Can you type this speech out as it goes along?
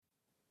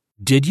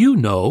Did you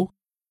know?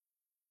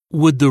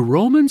 Would the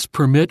Romans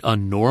permit a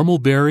normal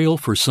burial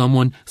for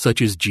someone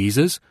such as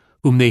Jesus,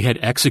 whom they had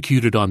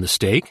executed on the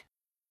stake?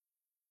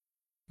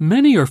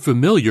 Many are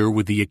familiar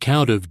with the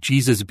account of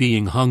Jesus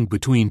being hung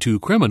between two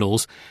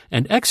criminals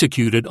and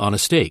executed on a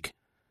stake.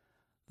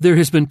 There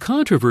has been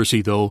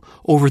controversy, though,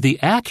 over the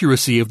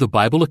accuracy of the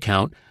Bible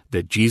account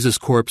that Jesus'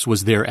 corpse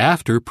was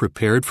thereafter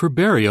prepared for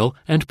burial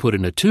and put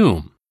in a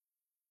tomb.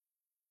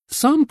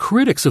 Some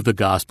critics of the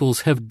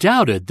Gospels have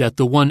doubted that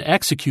the one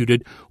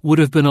executed would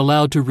have been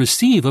allowed to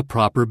receive a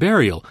proper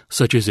burial,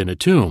 such as in a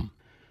tomb.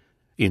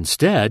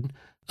 Instead,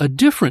 a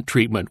different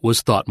treatment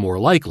was thought more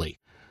likely.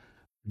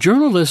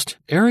 Journalist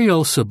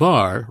Ariel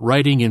Sabar,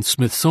 writing in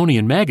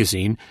Smithsonian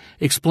Magazine,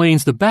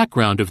 explains the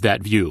background of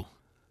that view.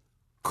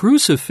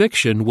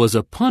 Crucifixion was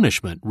a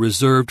punishment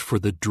reserved for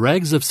the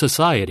dregs of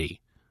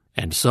society,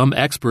 and some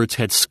experts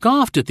had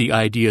scoffed at the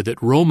idea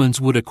that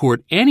Romans would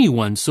accord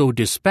anyone so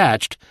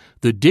dispatched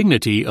the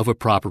dignity of a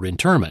proper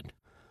interment.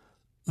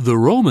 The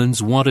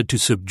Romans wanted to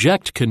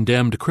subject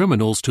condemned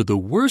criminals to the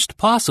worst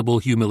possible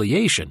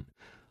humiliation,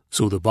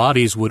 so the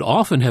bodies would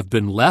often have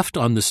been left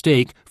on the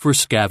stake for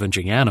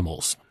scavenging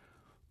animals.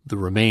 The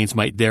remains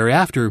might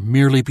thereafter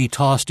merely be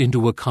tossed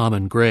into a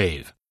common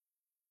grave.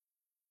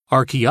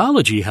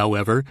 Archaeology,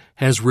 however,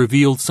 has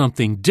revealed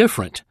something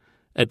different,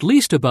 at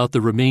least about the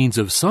remains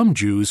of some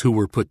Jews who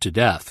were put to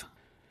death.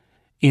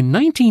 In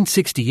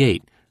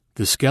 1968,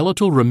 the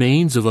skeletal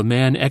remains of a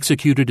man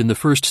executed in the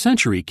 1st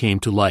century came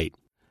to light.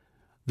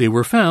 They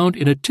were found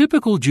in a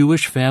typical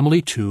Jewish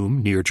family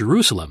tomb near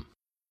Jerusalem.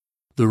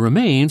 The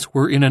remains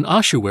were in an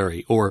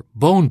ossuary, or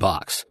bone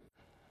box.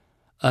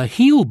 A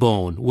heel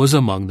bone was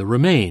among the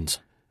remains.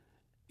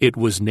 It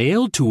was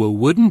nailed to a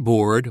wooden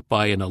board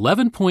by an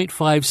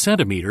 11.5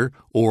 centimeter,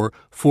 or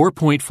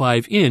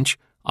 4.5 inch,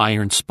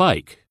 iron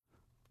spike.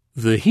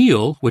 The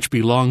heel, which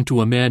belonged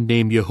to a man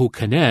named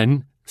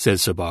Yehochanan,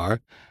 says Sabar,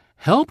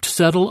 helped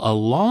settle a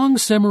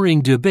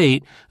long-simmering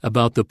debate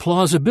about the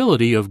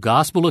plausibility of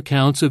gospel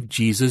accounts of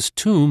Jesus'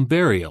 tomb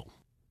burial.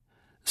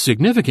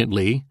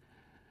 Significantly,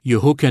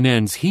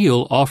 Yehochanan's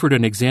heel offered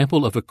an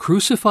example of a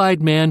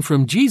crucified man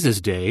from Jesus'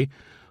 day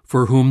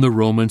for whom the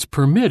Romans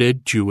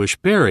permitted Jewish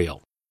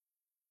burial.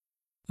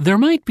 There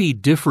might be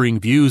differing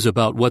views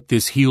about what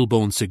this heel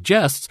bone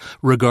suggests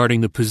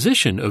regarding the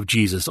position of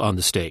Jesus on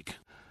the stake.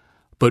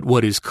 But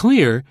what is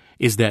clear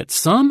is that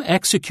some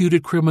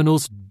executed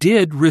criminals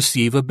did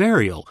receive a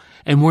burial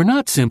and were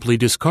not simply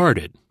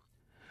discarded.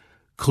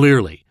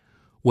 Clearly,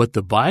 what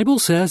the Bible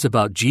says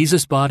about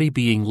Jesus' body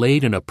being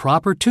laid in a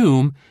proper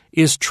tomb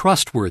is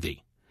trustworthy.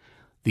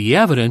 The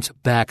evidence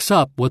backs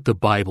up what the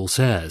Bible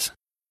says.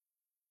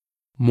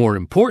 More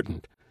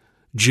important,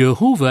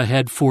 Jehovah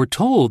had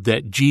foretold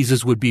that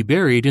Jesus would be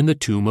buried in the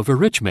tomb of a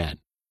rich man,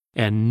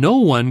 and no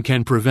one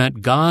can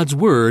prevent God's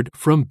word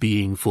from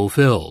being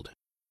fulfilled.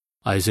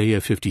 Isaiah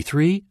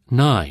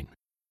 53:9.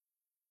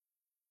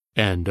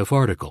 End of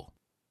article.